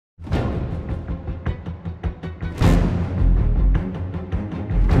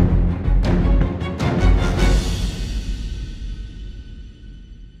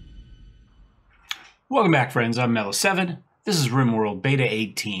Welcome back, friends. I'm Mellowseven. This is Rimworld Beta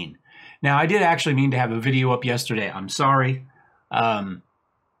 18. Now, I did actually mean to have a video up yesterday. I'm sorry.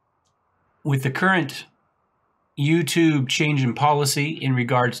 With the current YouTube change in policy in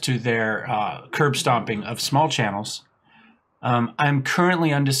regards to their curb stomping of small channels, I'm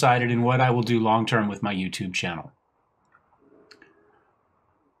currently undecided in what I will do long-term with my YouTube channel.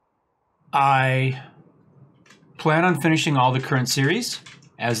 I plan on finishing all the current series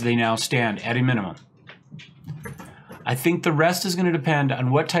as they now stand at a minimum. I think the rest is going to depend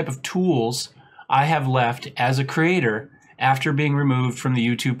on what type of tools I have left as a creator after being removed from the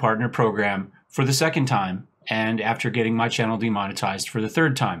YouTube Partner Program for the second time and after getting my channel demonetized for the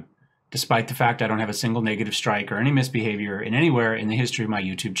third time, despite the fact I don't have a single negative strike or any misbehavior in anywhere in the history of my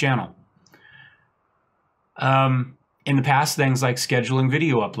YouTube channel. In the past, things like scheduling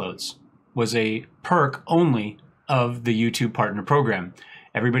video uploads was a perk only of the YouTube Partner Program.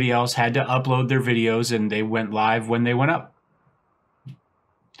 Everybody else had to upload their videos and they went live when they went up.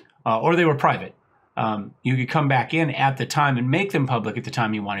 Or they were private. You could come back in at the time and make them public at the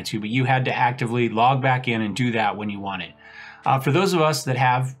time you wanted to, but you had to actively log back in and do that when you wanted. For those of us that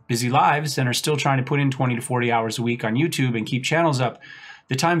have busy lives and are still trying to put in 20 to 40 hours a week on YouTube and keep channels up,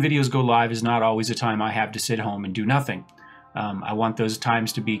 the time videos go live is not always a time I have to sit home and do nothing. I want those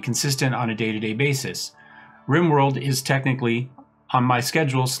times to be consistent on a day-to-day basis. Rimworld is technically on my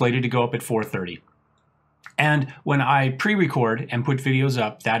schedule slated to go up at 4:30. And when I pre-record and put videos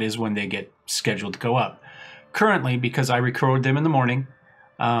up, that is when they get scheduled to go up. Currently, because I record them in the morning,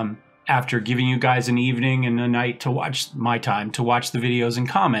 after giving you guys an evening and a night to watch my time, to watch the videos and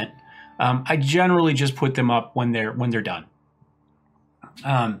comment, I generally just put them up when they're done.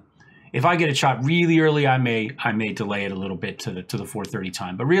 If I get it shot really early, I may delay it a little bit to the 4:30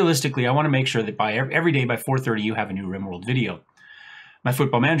 time. But realistically, I want to make sure that by every day by 4:30 you have a new Rimworld video. My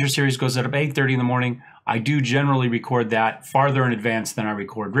Football Manager series goes out at 8:30 in the morning. I do generally record that farther in advance than I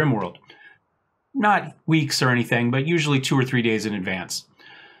record Rimworld. Not weeks or anything, but usually 2 or 3 days in advance.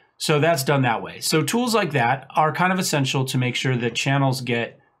 So that's done that way. So tools like that are kind of essential to make sure that channels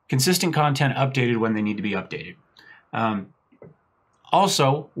get consistent content updated when they need to be updated.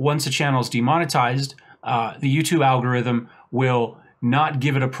 Also, once a channel is demonetized, the YouTube algorithm will not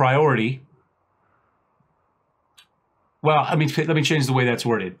give it a priority. Well, let me change the way that's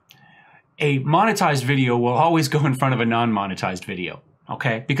worded. A monetized video will always go in front of a non-monetized video,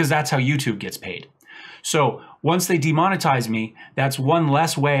 okay? Because that's how YouTube gets paid. So once they demonetize me, that's one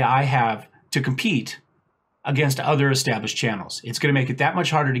less way I have to compete against other established channels. It's going to make it that much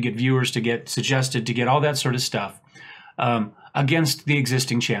harder to get viewers, to get suggested, to get all that sort of stuff against the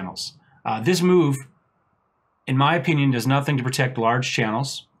existing channels. This move, in my opinion, does nothing to protect large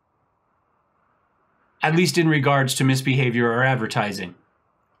channels, at least in regards to misbehavior or advertising.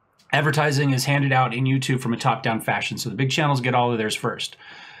 Advertising is handed out in YouTube from a top-down fashion, so the big channels get all of theirs first.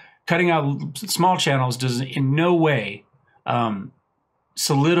 Cutting out small channels does in no way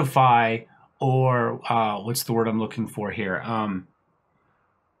solidify or, what's the word I'm looking for here?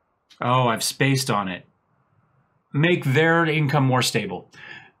 I've spaced on it. Make their income more stable.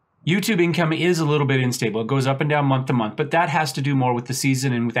 YouTube income is a little bit unstable. It goes up and down month to month, but that has to do more with the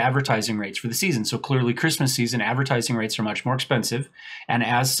season and with advertising rates for the season. So clearly Christmas season advertising rates are much more expensive. And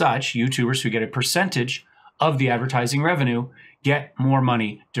as such, YouTubers who get a percentage of the advertising revenue get more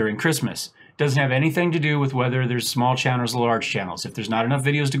money during Christmas. It doesn't have anything to do with whether there's small channels or large channels. If there's not enough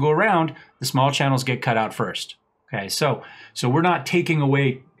videos to go around, the small channels get cut out first. Okay, so we're not taking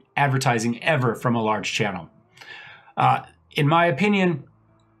away advertising ever from a large channel. In my opinion,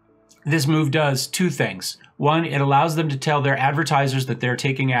 this move does two things. One, it allows them to tell their advertisers that they're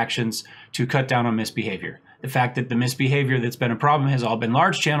taking actions to cut down on misbehavior. The fact that the misbehavior that's been a problem has all been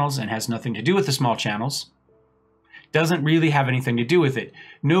large channels and has nothing to do with the small channels doesn't really have anything to do with it.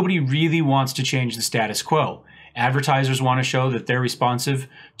 Nobody really wants to change the status quo. Advertisers want to show that they're responsive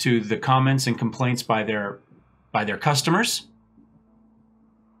to the comments and complaints by their customers,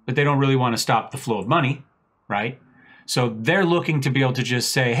 but they don't really want to stop the flow of money, right? So they're looking to be able to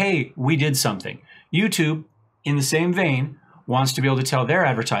just say, hey, we did something. YouTube, in the same vein, wants to be able to tell their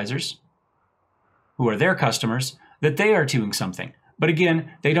advertisers, who are their customers, that they are doing something. But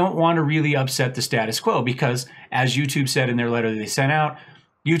again, they don't want to really upset the status quo because, as YouTube said in their letter that they sent out,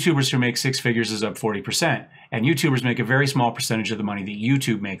 YouTubers who make 6 figures is up 40%. And YouTubers make a very small percentage of the money that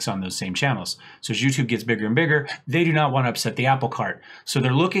YouTube makes on those same channels. So as YouTube gets bigger and bigger, they do not want to upset the apple cart. So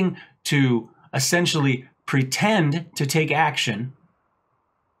they're looking to essentially pretend to take action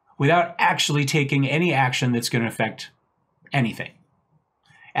without actually taking any action that's going to affect anything.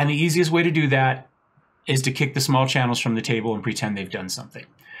 And the easiest way to do that is to kick the small channels from the table and pretend they've done something.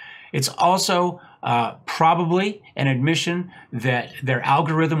 It's also probably an admission that their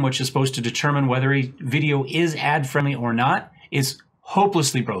algorithm, which is supposed to determine whether a video is ad-friendly or not, is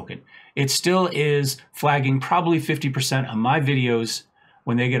hopelessly broken. It still is flagging probably 50% of my videos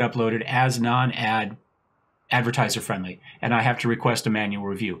when they get uploaded as non-ad advertiser friendly, and I have to request a manual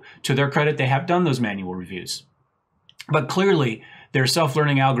review. To their credit, they have done those manual reviews. But clearly, their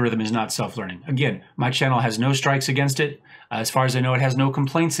self-learning algorithm is not self-learning. Again, my channel has no strikes against it. As far as I know, it has no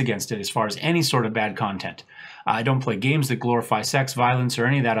complaints against it as far as any sort of bad content. I don't play games that glorify sex, violence, or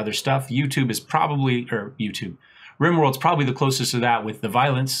any of that other stuff. YouTube is probably, or YouTube, Rimworld's probably the closest to that with the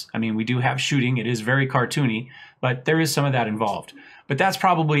violence. I mean, we do have shooting. It is very cartoony, but there is some of that involved. But that's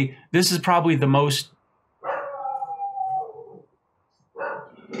probably, this is probably the most,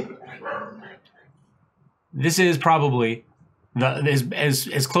 this is probably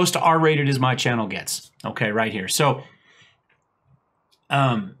as close to R-rated as my channel gets. Okay, right here. So,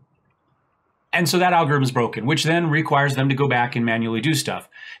 and so that algorithm is broken, which then requires them to go back and manually do stuff.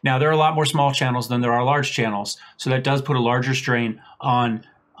 Now, there are a lot more small channels than there are large channels, so that does put a larger strain on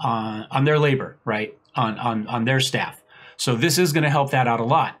their labor, right? On their staff. So this is going to help that out a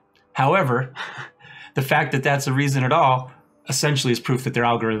lot. However, the fact that that's a reason at all essentially is proof that their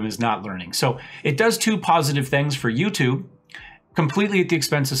algorithm is not learning. So it does two positive things for YouTube, completely at the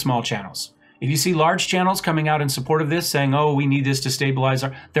expense of small channels. If you see large channels coming out in support of this, saying, oh, we need this to stabilize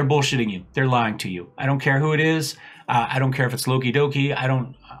our, they're bullshitting you. They're lying to you. I don't care who it is. I don't care if it's Loki Doki.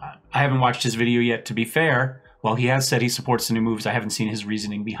 I haven't watched his video yet, to be fair. While he has said he supports the new moves, I haven't seen his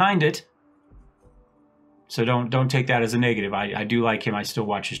reasoning behind it. So don't take that as a negative. I do like him. I still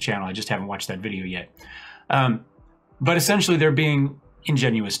watch his channel. I just haven't watched that video yet. But essentially, they're being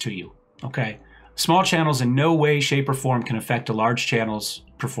ingenuous to you, okay? Small channels in no way, shape, or form can affect a large channel's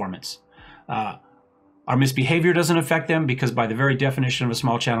performance. Our misbehavior doesn't affect them because by the very definition of a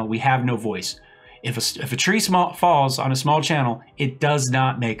small channel, we have no voice. If a tree falls on a small channel, it does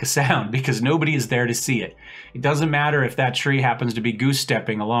not make a sound because nobody is there to see it. It doesn't matter if that tree happens to be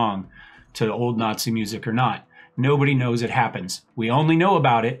goose-stepping along to old Nazi music or not. Nobody knows it happens. We only know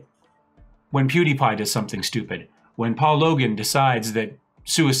about it when PewDiePie does something stupid, when Paul Logan decides that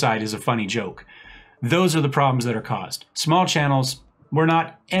suicide is a funny joke. Those are the problems that are caused. Small channels were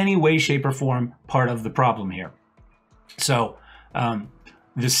not any way, shape, or form part of the problem here. So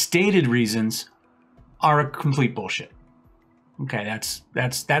the stated reasons are a complete bullshit. Okay,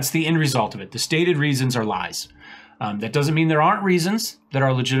 that's the end result of it. The stated reasons are lies. That doesn't mean there aren't reasons that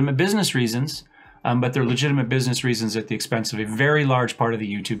are legitimate business reasons, but they're legitimate business reasons at the expense of a very large part of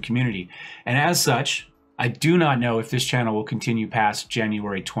the YouTube community. And as such, I do not know if this channel will continue past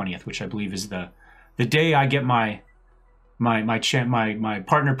January 20th, which I believe is the day I get my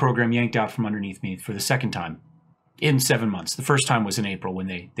partner program yanked out from underneath me for the second time in 7 months. The first time was in April when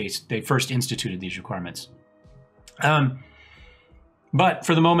they first instituted these requirements. But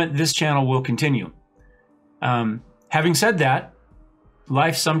for the moment, this channel will continue. Having said that,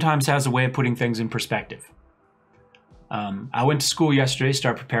 life sometimes has a way of putting things in perspective. I went to school yesterday,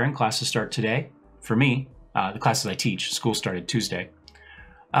 start preparing. Classes start today. For me, the classes I teach, school started Tuesday.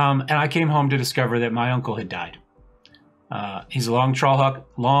 And I came home to discover that my uncle had died. He's a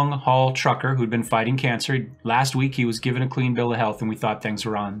long-haul trucker who'd been fighting cancer. Last week, he was given a clean bill of health, and we thought things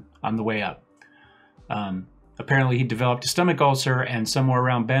were on the way up. Apparently, he developed a stomach ulcer, and somewhere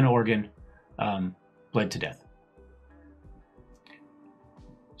around Bend, Oregon, bled to death.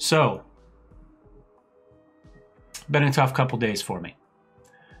 So, been a tough couple days for me.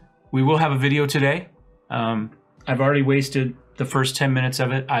 We will have a video today. I've already wasted the first 10 minutes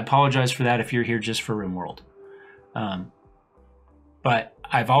of it. I apologize for that if you're here just for Rimworld. But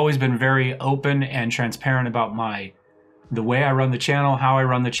I've always been very open and transparent about the way I run the channel, how I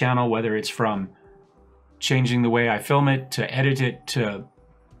run the channel, whether it's from changing the way I film it, to edit it, to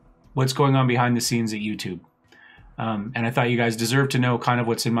what's going on behind the scenes at YouTube. And I thought you guys deserve to know kind of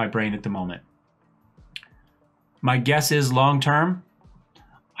what's in my brain at the moment. My guess is long-term,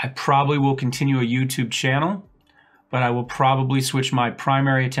 I probably will continue a YouTube channel, but I will probably switch my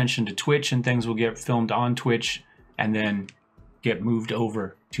primary attention to Twitch, and things will get filmed on Twitch and then get moved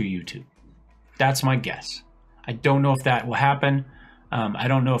over to YouTube. That's my guess. I don't know if that will happen. I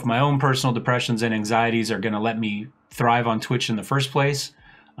don't know if my own personal depressions and anxieties are going to let me thrive on Twitch in the first place.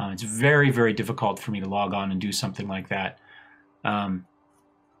 It's very, very difficult for me to log on and do something like that.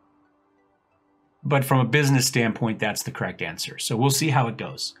 But from a business standpoint, that's the correct answer. So we'll see how it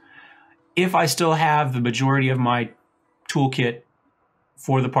goes. If I still have the majority of my toolkit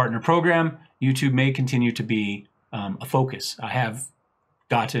for the partner program, YouTube may continue to be a focus. I have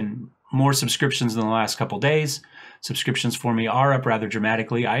gotten more subscriptions in the last couple days, subscriptions for me are up rather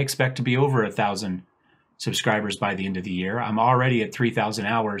dramatically. I expect to be over 1,000 subscribers by the end of the year. I'm already at 3,000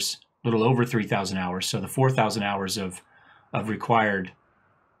 hours, a little over 3,000 hours. So the 4,000 hours of required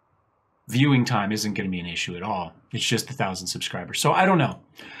viewing time isn't going to be an issue at all. It's just 1,000 subscribers. So I don't know.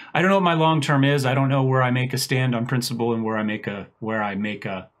 I don't know what my long term is. I don't know where I make a stand on principle and where I make a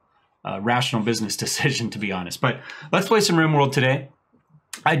rational business decision, to be honest. But let's play some Rimworld today.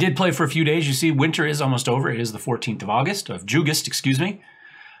 I did play for a few days. You see, winter is almost over. It is the 14th of August, of Jugust, excuse me.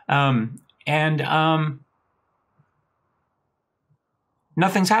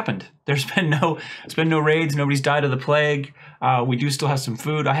 Nothing's happened. There's been no raids. Nobody's died of the plague. We do still have some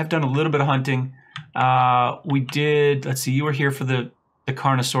food. I have done a little bit of hunting. We did, let's see, you were here for the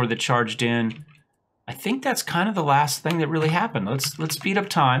Carnosaur that charged in. I think that's kind of the last thing that really happened. Let's speed up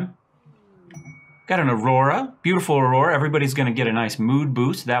time. Got an Aurora, beautiful Aurora. Everybody's going to get a nice mood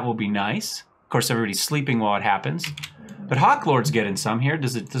boost. That will be nice. Of course, everybody's sleeping while it happens. But Hawklord's getting some here.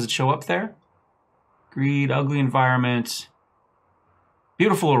 Does it show up there? Greed, ugly environment.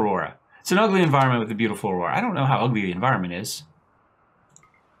 Beautiful Aurora. It's an ugly environment with a beautiful Aurora. I don't know how ugly the environment is.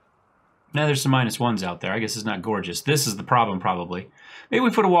 Now there's some -1s out there. I guess it's not gorgeous. This is the problem, probably. Maybe we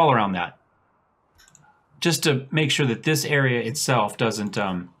put a wall around that, just to make sure that this area itself doesn't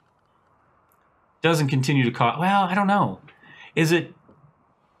continue to cause. Well, I don't know. Is it?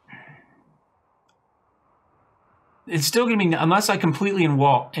 It's still going to be, unless I completely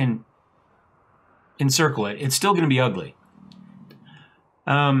encircle it. It's still going to be ugly.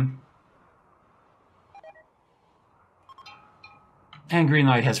 And green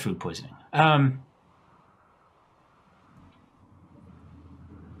light has food poisoning.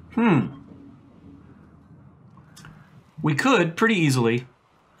 We could pretty easily.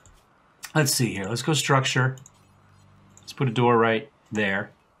 Let's see here. Let's go structure. Let's put a door right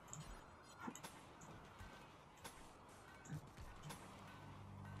there.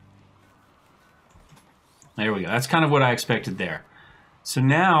 There we go. That's kind of what I expected there. So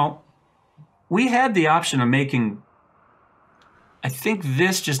now we had the option of making, I think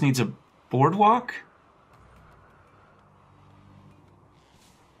this just needs a boardwalk.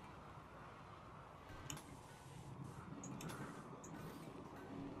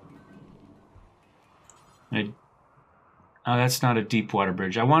 Oh, that's not a deep water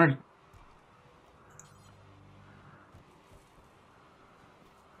bridge. I wanted...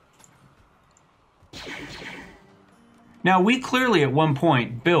 Now, we clearly at one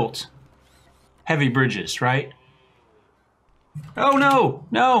point built heavy bridges, right? Oh, no,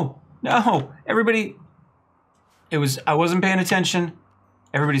 no, no. Everybody, I wasn't paying attention.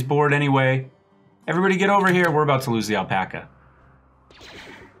 Everybody's bored anyway. Everybody get over here. We're about to lose the alpaca.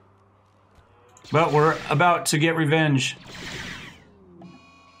 But we're about to get revenge.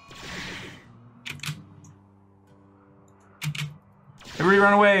 Everybody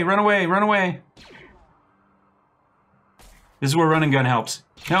run away, run away, run away. This is where run and gun helps.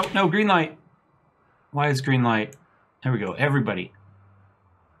 No, no, green light. Why is green light? There we go, everybody.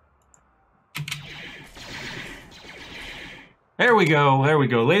 There we go, there we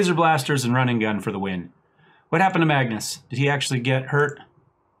go. Laser blasters and run and gun for the win. What happened to Magnus? Did he actually get hurt?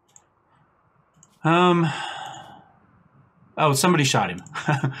 Oh, somebody shot him.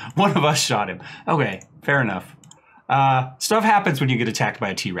 One of us shot him. Okay, fair enough. Stuff happens when you get attacked by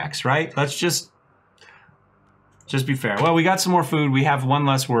a T-Rex, right? Let's just be fair. Well, we got some more food. We have one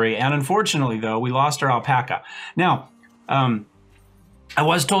less worry. And unfortunately, though, we lost our alpaca. Now, I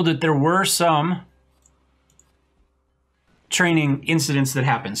was told that there were some training incidents that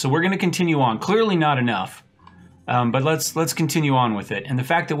happened. So we're going to continue on. Clearly not enough. But let's continue on with it. And the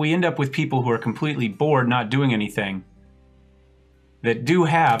fact that we end up with people who are completely bored, not doing anything, that do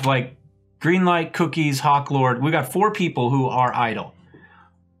have, like, green light, cookies, Hawklord. We got 4 people who are idle.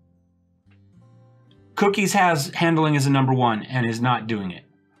 Cookies has handling as a #1 and is not doing it.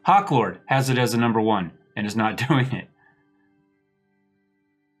 Hawklord has it as a #1 and is not doing it.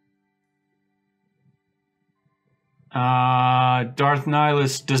 Darth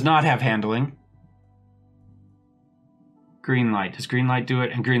Nihilus does not have handling. Green light. Does green light do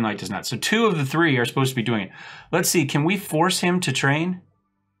it? And green light does not. So 2 of the 3 are supposed to be doing it. Let's see. Can we force him to train?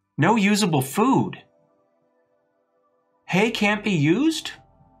 No usable food. Hay can't be used?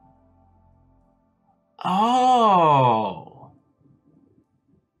 Oh.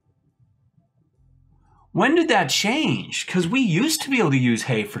 When did that change? Because we used to be able to use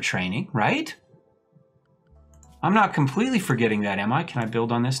hay for training, right? I'm not completely forgetting that, am I? Can I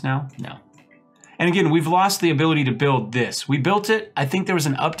build on this now? No. And again, we've lost the ability to build this. We built it. I think there was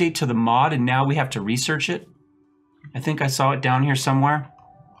an update to the mod, and now we have to research it. I think I saw it down here somewhere.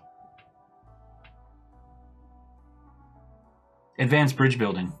 Advanced bridge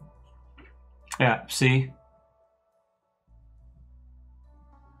building. Yeah, see?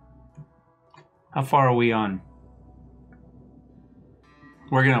 How far are we on?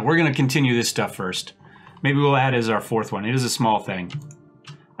 We're gonna continue this stuff first. Maybe we'll add as our fourth one. It is a small thing.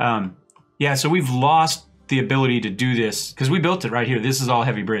 Yeah, so we've lost the ability to do this because we built it right here. This is all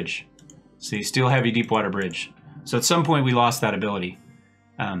heavy bridge. See, steel heavy deep water bridge. So at some point we lost that ability,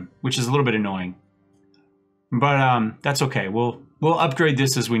 which is a little bit annoying. But that's okay. We'll upgrade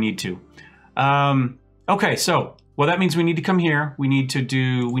this as we need to. Okay, so well that means we need to come here. We need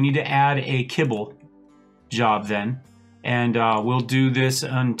to add a kibble job then. And we'll do this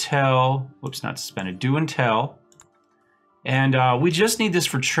until, whoops, not suspended, do until. And we just need this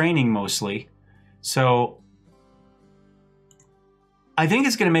for training mostly. So I think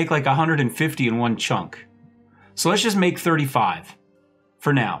it's going to make like 150 in one chunk. So let's just make 35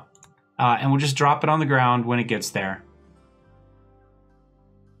 for now. And we'll just drop it on the ground when it gets there.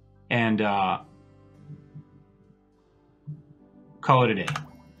 And call it a day.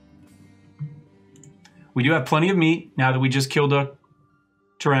 We do have plenty of meat now that we just killed a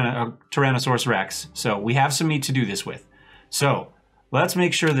Tyrannosaurus Rex. So we have some meat to do this with. So let's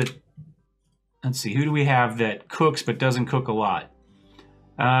make sure that, let's see, who do we have that cooks but doesn't cook a lot?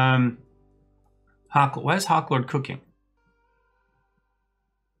 Why is Hawklord cooking?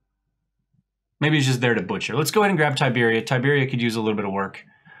 Maybe he's just there to butcher. Let's go ahead and grab Tiberia. Tiberia could use a little bit of work.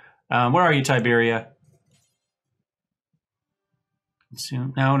 Where are you, Tiberia?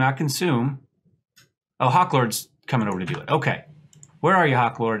 Consume? No, not consume. Oh, Hawklord's coming over to do it. Okay. Where are you,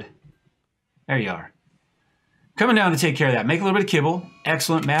 Hawklord? There you are. Coming down to take care of that. Make a little bit of kibble.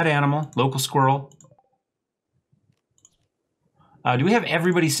 Excellent. Mad animal. Local squirrel. Do we have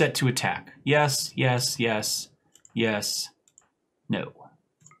everybody set to attack? Yes, yes, yes, yes, no.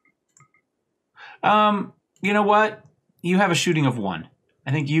 You know what? You have a shooting of 1.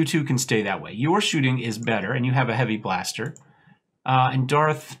 I think you two can stay that way. Your shooting is better, and you have a heavy blaster. And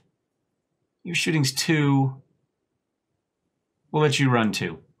Darth... Your shooting's 2. We'll let you run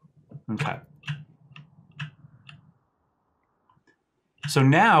 2. Okay. So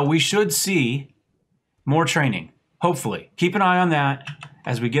now we should see more training, hopefully. Keep an eye on that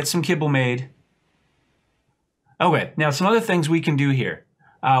as we get some kibble made. Okay, now some other things we can do here.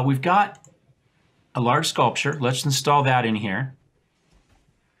 We've got a large sculpture. Let's install that in here.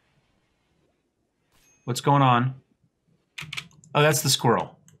 What's going on? Oh, that's the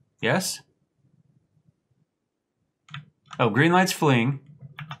squirrel. Yes? Oh, green light's fleeing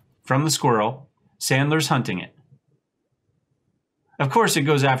from the squirrel. Sandler's hunting it. Of course, it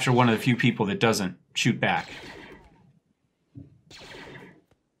goes after one of the few people that doesn't shoot back.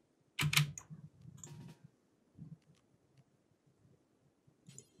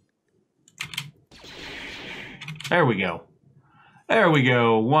 There we go. There we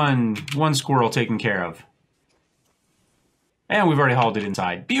go. One squirrel taken care of. And we've already hauled it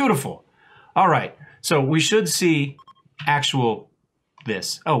inside. Beautiful. All right. So we should see actual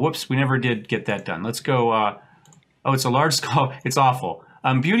this. Oh, whoops. We never did get that done. Let's go. Oh, it's a large skull. It's awful.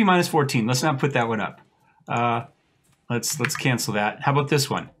 Beauty minus 14. Let's not put that one up. Let's cancel that. How about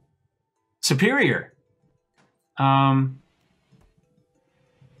this one? Superior.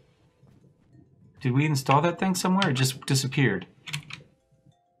 Did we install that thing somewhere? It just disappeared.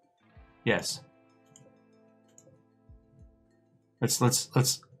 Yes. Let's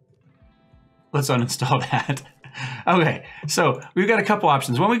uninstall that. Okay, so we've got a couple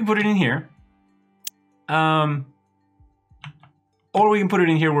options. One, we can put it in here. Or we can put it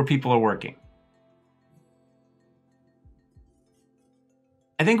in here where people are working.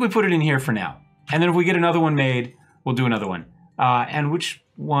 I think we put it in here for now. And then if we get another one made, we'll do another one. And which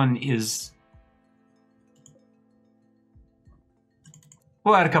one is...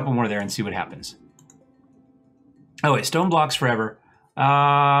 We'll add a couple more there and see what happens. Oh wait, stone blocks forever.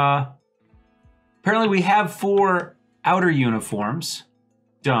 Apparently we have 4 outer uniforms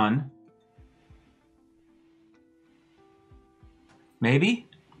done. Maybe?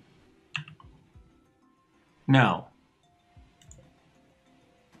 No.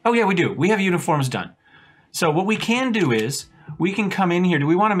 Oh yeah, we do. We have uniforms done. So what we can do is, we can come in here. Do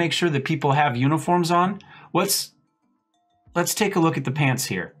we want to make sure that people have uniforms on? Let's take a look at the pants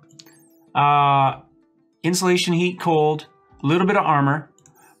here. Insulation, heat, cold, a little bit of armor,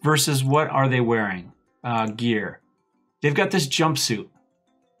 versus what are they wearing? Gear. They've got this jumpsuit.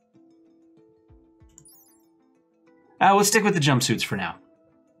 Let's stick with the jumpsuits for now.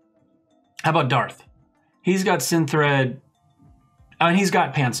 How about Darth? He's got synthread, and he's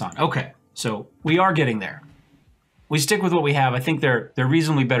got pants on. Okay, so we are getting there. We stick with what we have. I think they're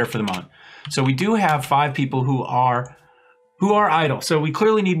reasonably better for the moment. So we do have 5 people who who are idle. So we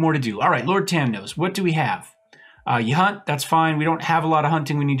clearly need more to do. All right, Lord Tamnose, what do we have? You hunt, that's fine. We don't have a lot of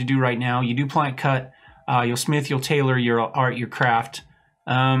hunting we need to do right now. You do plant cut. You'll smith, you'll tailor your art, your craft.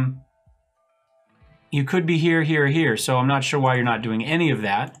 You could be here, here, here, so I'm not sure why you're not doing any of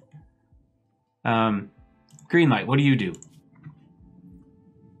that. Greenlight, what do you do?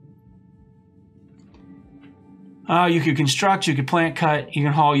 You could construct, you could plant cut, you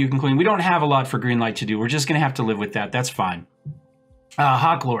can haul, you can clean. We don't have a lot for Greenlight to do. We're just going to have to live with that. That's fine.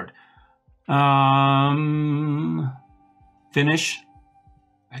 Hawklord. Finish.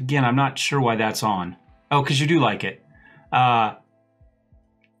 Again, I'm not sure why that's on. Oh, because you do like it.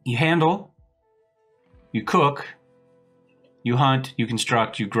 You handle, you cook, you hunt, you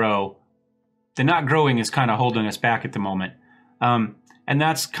construct, you grow. The not growing is kind of holding us back at the moment. And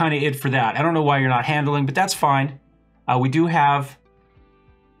that's kind of it for that. I don't know why you're not handling, but that's fine. We do have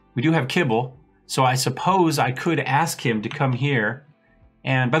kibble, so I suppose I could ask him to come here.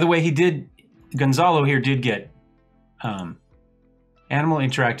 And by the way, Gonzalo here did get animal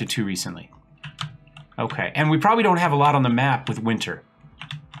interacted to recently. Okay, and we probably don't have a lot on the map with winter.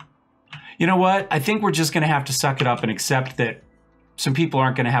 You know what? I think we're just going to have to suck it up and accept that some people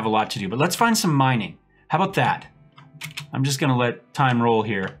aren't going to have a lot to do. But let's find some mining. How about that? I'm just going to let time roll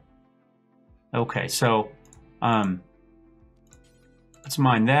here. Okay, so let's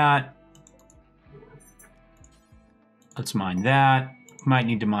mine that. Let's mine that. Might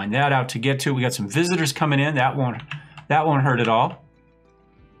need to mine that out to get to. We got some visitors coming in. That won't hurt at all.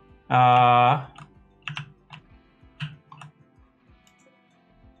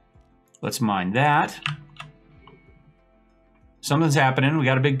 Let's mine that. Something's happening. We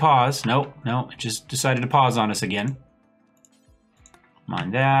got a big pause. Nope, it just decided to pause on us again.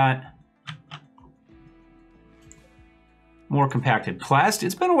 Mine that. More compacted plast.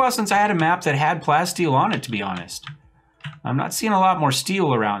 It's been a while since I had a map that had plasteel on it, to be honest. I'm not seeing a lot more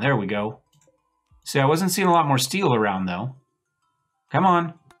steel around. There we go. See, I wasn't seeing a lot more steel around, though. Come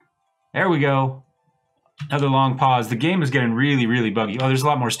on. There we go. Another long pause. The game is getting really, really buggy. Oh, there's a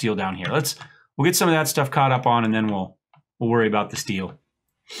lot more steel down here. We'll get some of that stuff caught up on, and then we'll worry about the steel.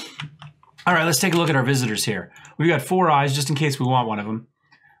 All right, let's take a look at our visitors here. We've got 4 eyes, just in case we want one of them.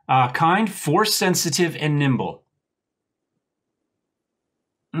 Kind, force sensitive, and nimble.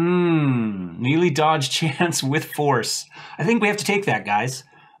 Melee dodge chance with force. I think we have to take that, guys.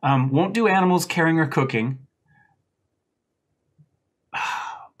 Won't do animals, carrying, or cooking.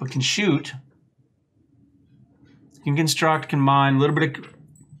 But can shoot. Can construct, can mine, a little bit of...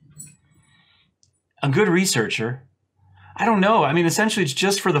 A good researcher. I don't know. I mean, essentially, it's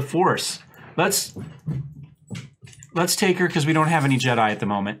just for the force. Let's take her because we don't have any Jedi at the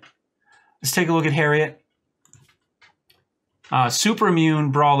moment. Let's take a look at Harriet. Super immune,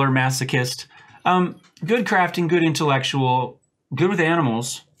 brawler, masochist. Good crafting, good intellectual, good with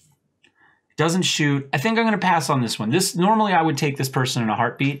animals. Doesn't shoot. I think I'm going to pass on this one. Normally, I would take this person in a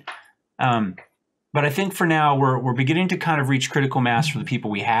heartbeat. But I think for now, we're beginning to kind of reach critical mass for the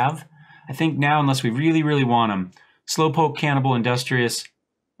people we have. I think now, unless we really, really want them, Slowpoke, Cannibal, Industrious,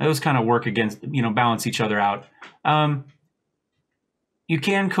 those kind of work against, balance each other out. You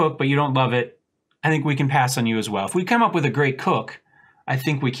can cook, but you don't love it. I think we can pass on you as well. If we come up with a great cook, I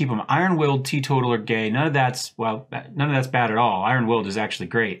think we keep them iron-willed, teetotaler, gay. None of that's bad at all. Iron-willed is actually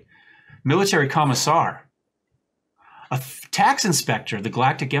great. Military commissar. A tax inspector, the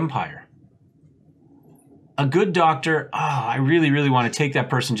Galactic Empire. A good doctor. I really, really want to take that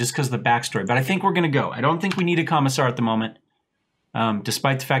person just because of the backstory. But I think we're going to go. I don't think we need a commissar at the moment.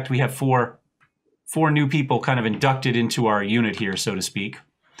 Despite the fact we have four new people kind of inducted into our unit here, so to speak.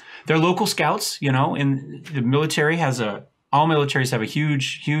 They're local scouts, and the military all militaries have a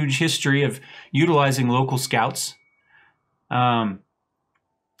huge, huge history of utilizing local scouts.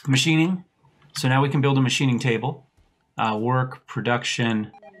 Machining. So now we can build a machining table. Work,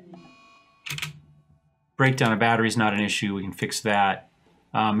 production. Breakdown of batteries, not an issue. We can fix that.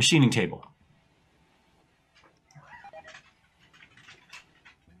 Machining table.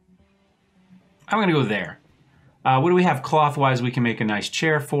 I'm going to go there. What do we have cloth-wise? We can make a nice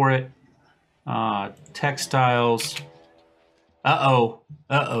chair for it. Textiles. Uh-oh.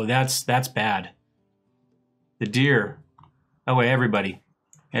 Uh-oh, that's bad. The deer. Oh, wait, everybody.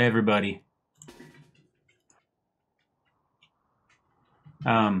 Everybody.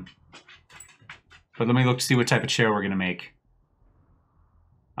 But let me look to see what type of chair we're going to make.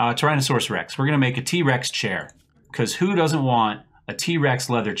 Tyrannosaurus Rex. We're going to make a T-Rex chair. Because who doesn't want a T-Rex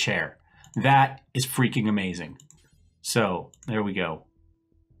leather chair? That is freaking amazing. So, there we go.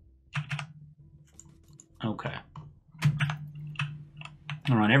 Okay.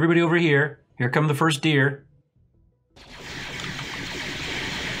 All right, everybody over here. Here come the first deer.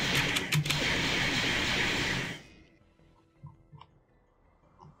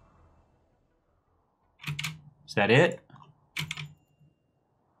 Is that it?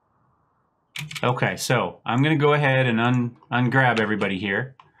 Okay, so I'm going to go ahead and ungrab everybody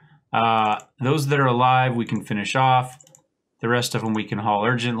here. Those that are alive, we can finish off. The rest of them we can haul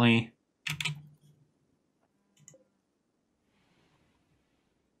urgently.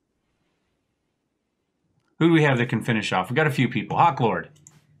 Who do we have that can finish off? We've got a few people. Hawklord.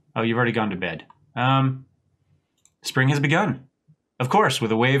 Oh, you've already gone to bed. Spring has begun. Of course,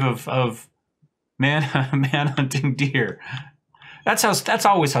 with a wave of man hunting deer. That's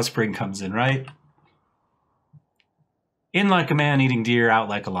always how spring comes in, right? In like a man eating deer, out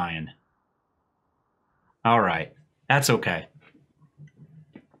like a lion. All right, that's okay.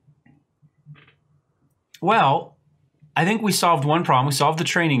 Well, I think we solved one problem. We solved the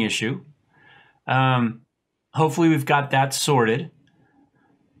training issue. Hopefully we've got that sorted.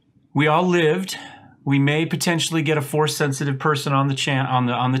 We all lived. We may potentially get a force-sensitive person on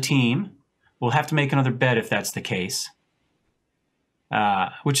the team. We'll have to make another bet if that's the case,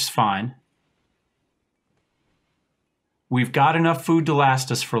 which is fine. We've got enough food to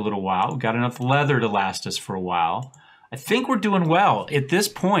last us for a little while. We've got enough leather to last us for a while. I think we're doing well. At this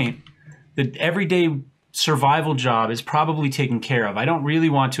point, the everyday survival job is probably taken care of. I don't really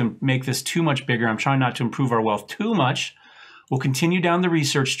want to make this too much bigger. I'm trying not to improve our wealth too much. We'll continue down the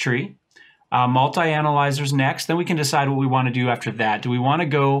research tree. Multi-analyzers next. Then we can decide what we want to do after that. Do we want to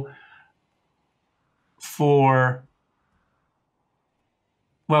go for...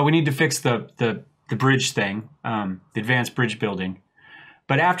 Well, we need to fix the bridge thing, the advanced bridge building.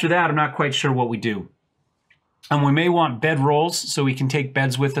 But after that, I'm not quite sure what we do. And we may want bed rolls so we can take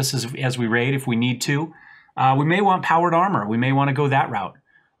beds with us as we raid if we need to. We may want powered armor. We may want to go that route.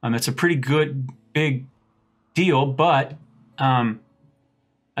 It's a pretty good, big deal, but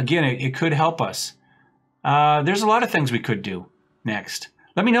again, it could help us. There's a lot of things we could do next.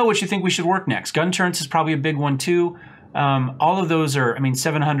 Let me know what you think we should work next. Gun turrets is probably a big one too. All of those are,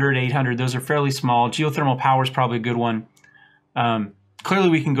 700, 800, those are fairly small. Geothermal power is probably a good one. Clearly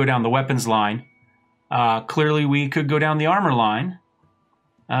we can go down the weapons line. Clearly we could go down the armor line.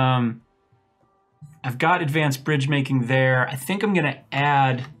 I've got advanced bridge making there. I think I'm going to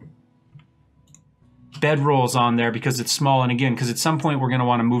add bed rolls on there because it's small, and again, because at some point we're going to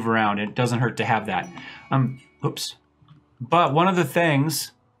want to move around. It doesn't hurt to have that. Oops. But one of the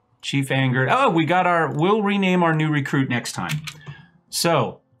things, Chief angered. Oh, we got we'll rename our new recruit next time.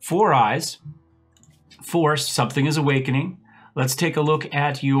 So, 4 eyes. Force, something is awakening. Let's take a look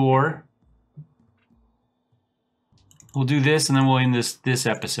at your... We'll do this, and then we'll end this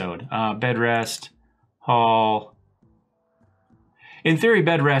episode. Bed rest, hall. In theory,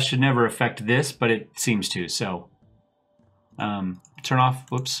 bed rest should never affect this, but it seems to. So, turn off,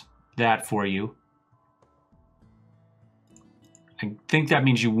 whoops, that for you. I think that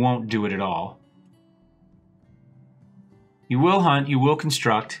means you won't do it at all. You will hunt, you will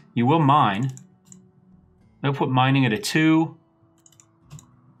construct, you will mine. They'll put mining at a 2.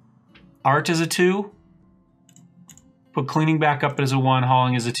 Art is a 2. Put cleaning back up as a 1,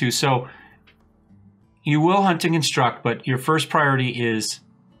 hauling as a 2. So you will hunt and construct, but your first priority is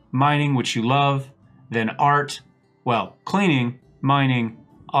mining, which you love, then art, well, cleaning, mining,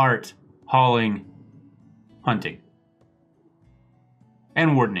 art, hauling, hunting,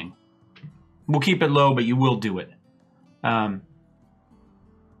 and wardening. We'll keep it low, but you will do it.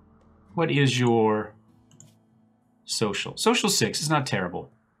 What is your social? Social 6 is not terrible.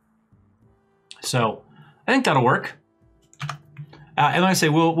 So I think that'll work. And like I say,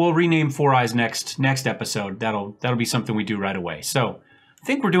 we'll rename 4 Eyes next episode. That'll be something we do right away. So I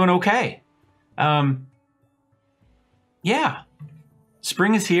think we're doing okay. Yeah.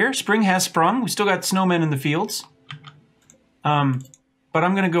 Spring is here. Spring has sprung. We still got snowmen in the fields. But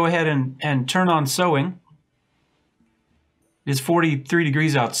I'm going to go ahead and turn on sowing. It's 43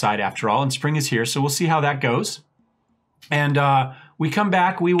 degrees outside after all, and spring is here. So we'll see how that goes. And we come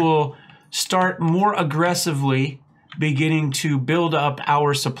back, we will start more aggressively beginning to build up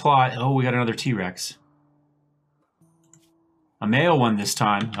our supply. Oh, we got another T-Rex. A male one this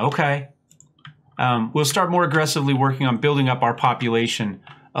time. Okay. We'll start more aggressively working on building up our population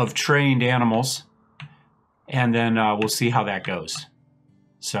of trained animals. And then we'll see how that goes.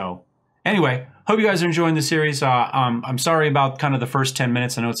 So, anyway, hope you guys are enjoying the series. I'm sorry about kind of the first 10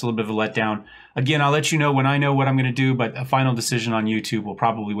 minutes. I know it's a little bit of a letdown. Again, I'll let you know when I know what I'm going to do, but a final decision on YouTube will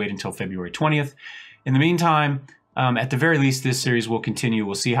probably wait until February 20th. In the meantime, at the very least, this series will continue.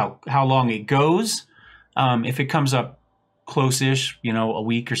 We'll see how long it goes. If it comes up close-ish, a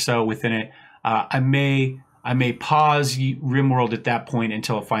week or so within it, I may pause Rimworld at that point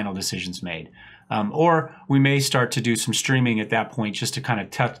until a final decision's made. Or we may start to do some streaming at that point just to kind of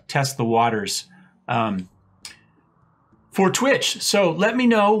test the waters For Twitch, so let me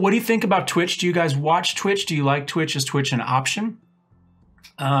know, what do you think about Twitch? Do you guys watch Twitch? Do you like Twitch? Is Twitch an option?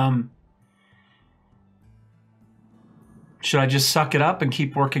 Should I just suck it up and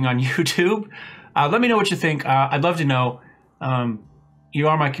keep working on YouTube? Let me know what you think. I'd love to know. You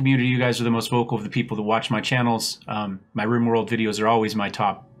are my community. You guys are the most vocal of the people that watch my channels. My Rimworld videos are always my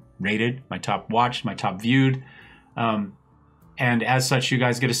top rated, my top watched, my top viewed. And as such, you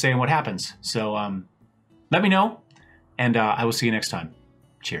guys get a say in what happens. So let me know, and I will see you next time.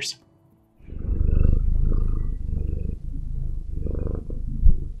 Cheers.